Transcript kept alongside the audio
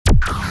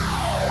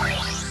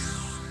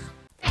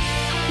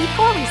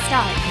Before we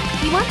start,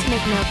 we want to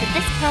make note that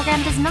this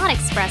program does not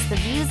express the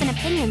views and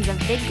opinions of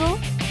VidGul,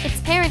 its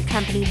parent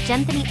company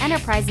Genthany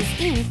Enterprises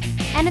Inc.,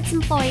 and its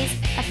employees,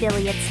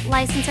 affiliates,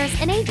 licensors,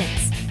 and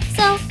agents.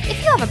 So,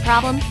 if you have a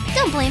problem,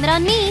 don't blame it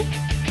on me.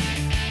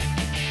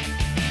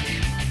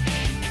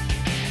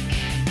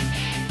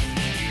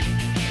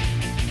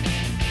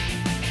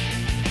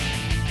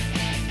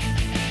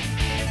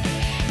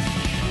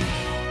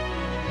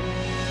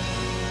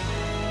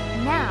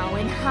 Now,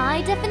 in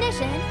high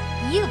definition,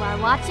 you are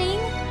watching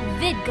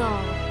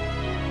VidGul.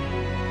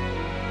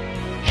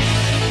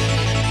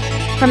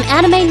 From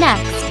Anime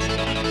Next.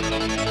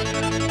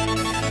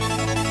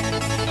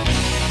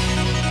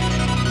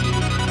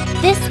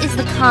 This is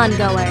the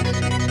Congoer.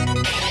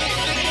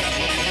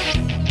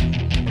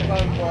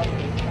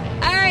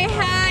 Alright,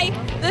 hi.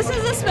 This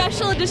is a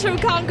special edition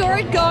of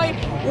Congoer going,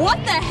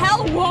 what the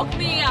hell woke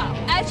me up?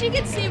 As you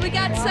can see, we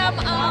got some,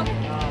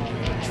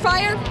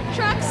 fire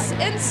trucks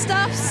and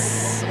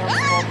stuffs.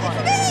 Ah, look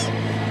at me!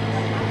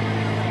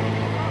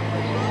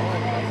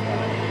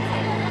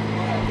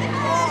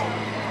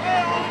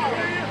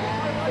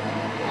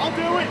 I'll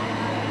do it.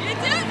 You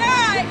do it?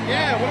 Alright.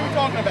 Yeah, what are we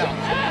talking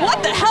about?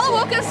 What the hell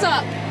woke us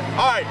up?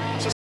 Alright,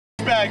 so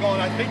bag on,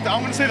 I think,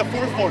 I'm gonna say the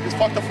 4th floor, because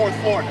fuck the 4th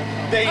floor.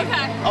 They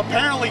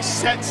apparently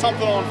set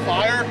something on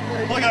fire.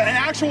 Like an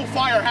actual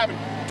fire happened.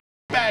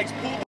 Bags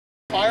pulled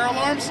fire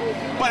alarms,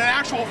 but an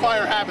actual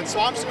fire happened. So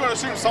I'm just gonna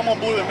assume someone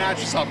blew their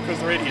mattress up because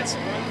they're idiots.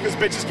 Because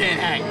bitches can't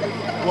hang.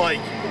 Like,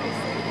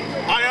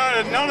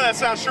 none of that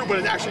sounds true, but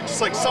it's actually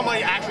just like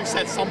somebody actually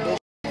set some bullshit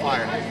on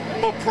fire.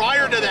 But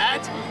prior to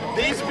that,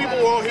 these people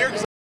were all here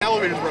because the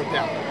elevators broke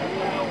down.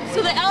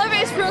 So the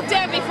elevators broke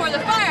down before the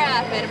fire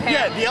happened, apparently.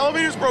 Yeah, the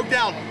elevators broke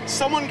down.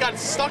 Someone got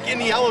stuck in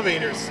the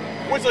elevators.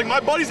 Which, like, my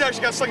buddies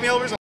actually got stuck in the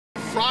elevators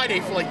on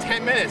Friday for like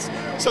 10 minutes.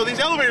 So these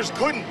elevators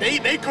couldn't,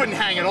 they couldn't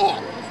hang at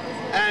all.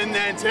 And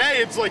then today,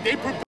 it's like they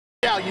pooped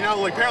out, you know,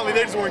 like apparently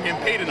they just weren't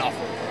getting paid enough.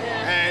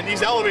 And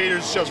these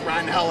elevators just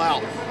ran the hell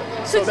out.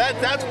 So that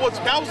was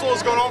what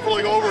was going on for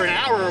like over an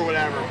hour or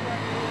whatever.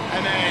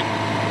 And then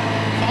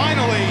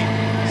finally,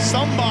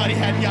 somebody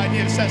had the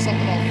idea to set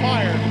something on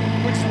fire,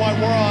 which is why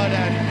we're out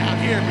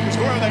here, because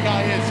whoever that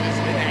guy is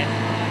dead.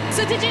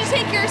 So did you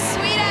take your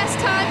sweet ass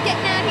time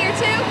getting out here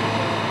too?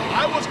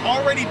 I was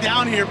already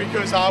down here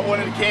because I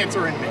wanted a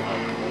cancer in me.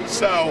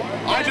 So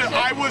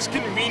I was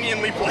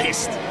conveniently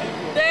placed.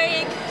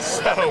 There you go.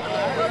 So,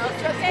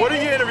 what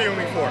are you interviewing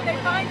me for?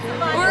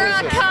 We're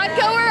a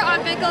Congoer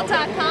on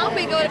VidGul.com.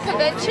 We go to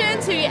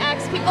conventions, we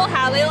ask people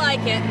how they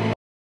like it.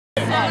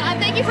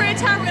 Thank you for your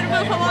time. We're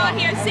gonna move along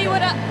here and see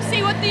what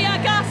the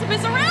gossip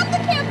is around the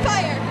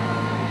campfire.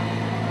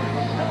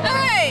 All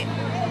right.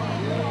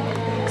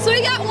 So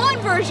we got one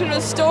version of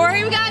the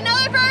story. We got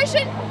another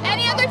version.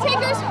 Any other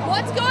takers?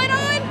 What's going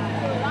on?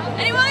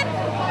 Anyone?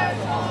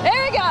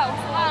 There we go.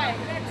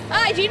 All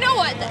right. Do you know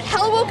what the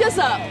hell woke us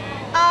up?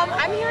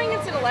 I'm hearing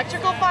it's an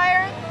electrical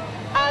fire.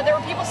 There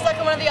were people stuck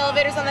in one of the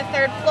elevators on the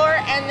 3rd floor,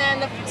 and then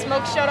the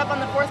smoke showed up on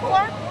the 4th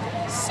floor.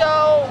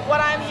 So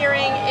what I'm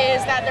hearing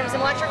is that there was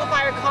an electrical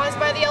fire caused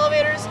by the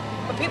elevators,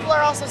 but people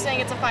are also saying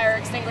it's a fire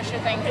extinguisher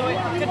thing.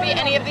 Could be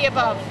any of the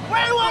above. We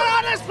want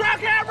on this rock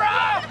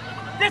camera!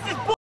 This is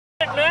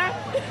bullshit, man!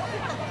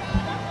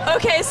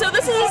 Okay, so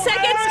this is the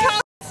second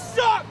call.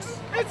 Sucks!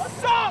 It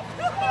sucks!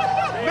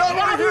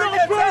 Nobody here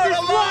gets out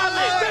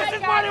alive! This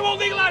is why they won't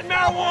legalize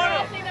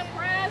marijuana!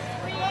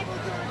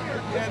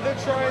 Yeah, they're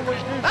trying to do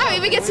Oh,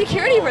 we get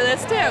security for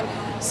this too.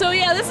 So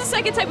yeah, this is the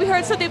second time we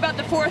heard something about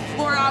the 4th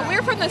floor. We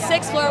were from the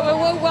 6th floor.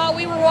 While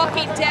we were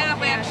walking down,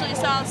 we actually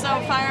saw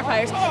some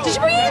firefighters. Did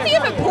you bring anything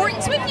of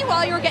importance with you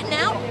while you were getting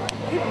out?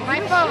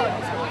 My phone,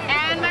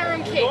 and my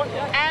room key,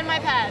 and my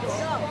pads.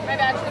 My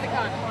badge for the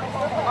con.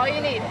 All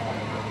you need.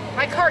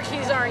 My car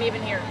keys aren't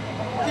even here.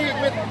 See,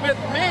 with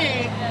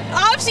me,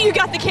 Obviously you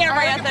got the camera,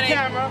 I had to get Anthony. the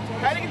camera,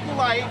 had to get the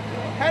light,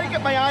 had to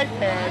get my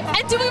iPad.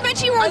 And did we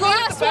mention you were I the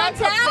needed last the ones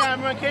backup out?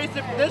 camera in case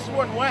if this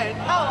one went.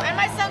 Oh, and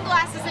my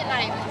sunglasses at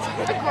night.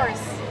 Of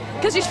course.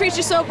 Because your streets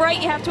are so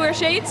bright, you have to wear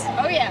shades?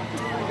 Oh yeah.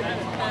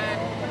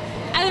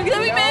 And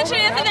then we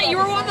mentioned, Anthony, that you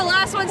were one of the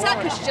last ones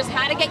out because you just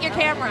had to get your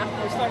camera.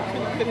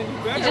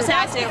 You just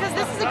had to. Because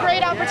this is a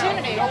great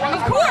opportunity. Of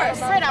course.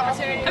 Great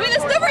opportunity. I mean,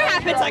 this never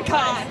happens at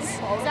cons.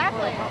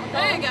 Exactly.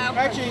 There you go.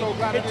 Actually,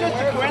 it's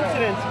just a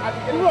coincidence.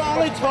 We were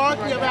only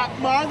talking about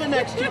Manga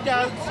Next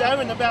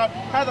 2007 about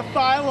how the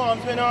fire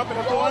alarms went off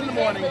at 4 in the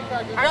morning.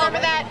 I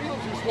remember that.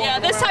 Yeah,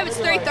 this time it's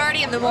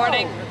 3:30 in the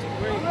morning.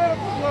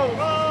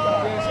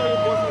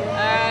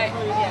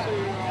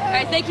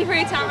 Alright, thank you for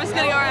your time. We're just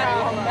gonna go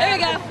around. There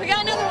we go. We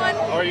got another one.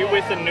 Are you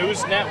with the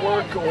news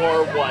network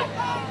or what?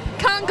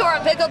 Congoer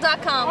on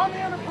VidGul.com.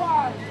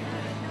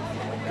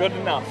 Good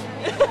enough.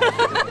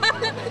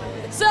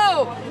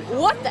 So,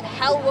 what the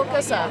hell woke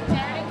us up?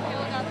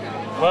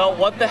 Well,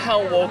 what the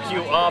hell woke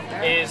you up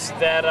is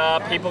that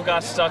people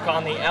got stuck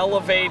on the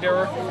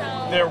elevator.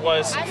 There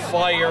was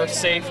fire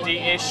safety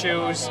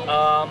issues.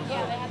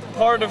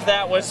 Part of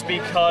that was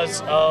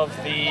because of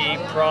the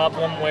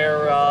problem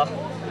where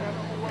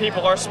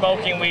people are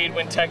smoking weed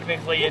when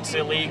technically it's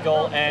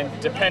illegal, and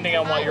depending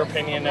on what your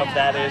opinion of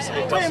that is, it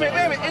Wait a doesn't.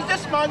 minute. Is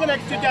this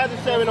MAGA-Next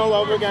 2007 all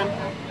over again?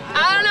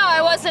 I don't know,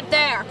 I wasn't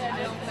there.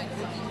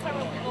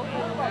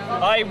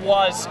 I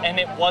was, and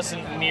it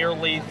wasn't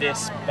nearly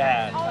this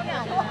bad.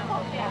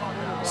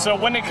 So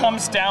when it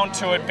comes down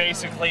to it,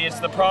 basically, it's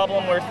the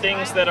problem where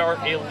things that are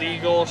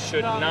illegal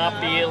should not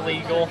be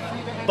illegal,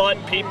 but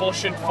people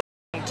should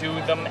do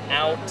them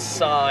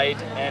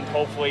outside, and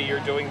hopefully you're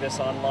doing this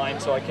online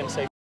so I can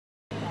say.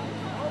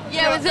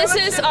 Yeah, but this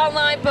is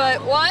online,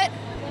 but what?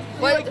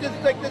 What?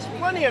 There's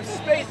plenty of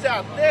space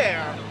out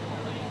there.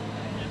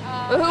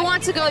 But who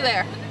wants to go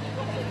there?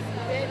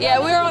 Yeah,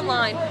 we're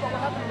online.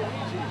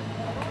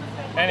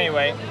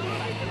 Anyway,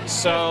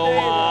 so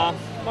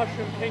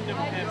Mushroom Kingdom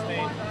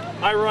campaign.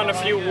 I run a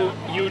few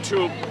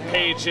YouTube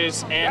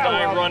pages, and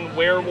I run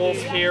Werewolf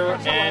here,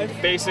 and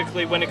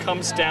basically when it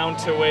comes down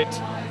to it,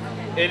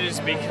 it is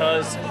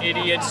because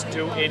idiots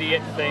do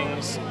idiot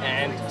things,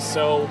 and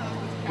so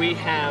we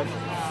have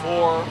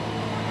 4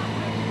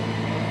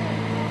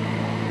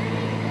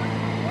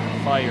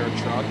 fire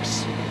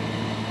trucks.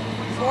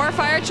 4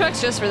 fire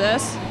trucks just for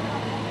this.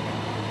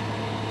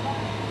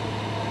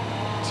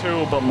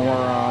 2, but more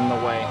are on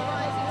the way.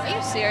 Are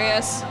you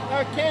serious?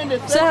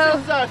 Candace, So-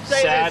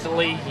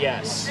 Sadly,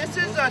 yes. This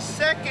is a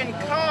second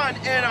con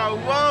in a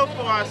row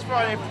for us for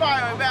a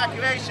fire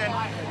evacuation.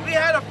 We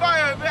had a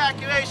fire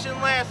evacuation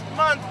last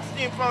month,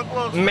 Steampunk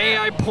World. May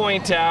I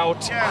point out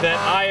that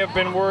I have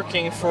been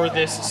working for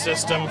this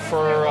system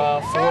for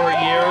 4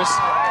 years,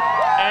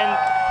 and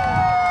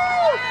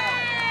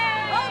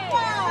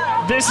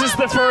this is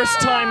the first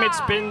time it's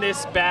been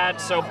this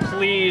bad, so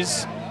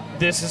please,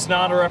 this is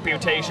not a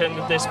reputation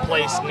that this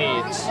place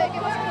needs.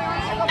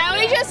 And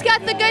we just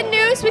got the good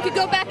news, we could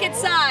go back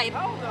inside.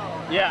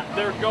 Yeah,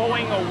 they're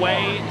going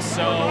away,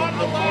 so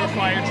the 4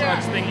 fire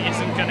trucks thing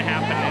isn't going to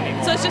happen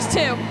anymore. So it's just 2.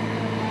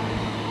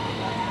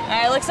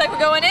 Alright, looks like we're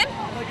going in.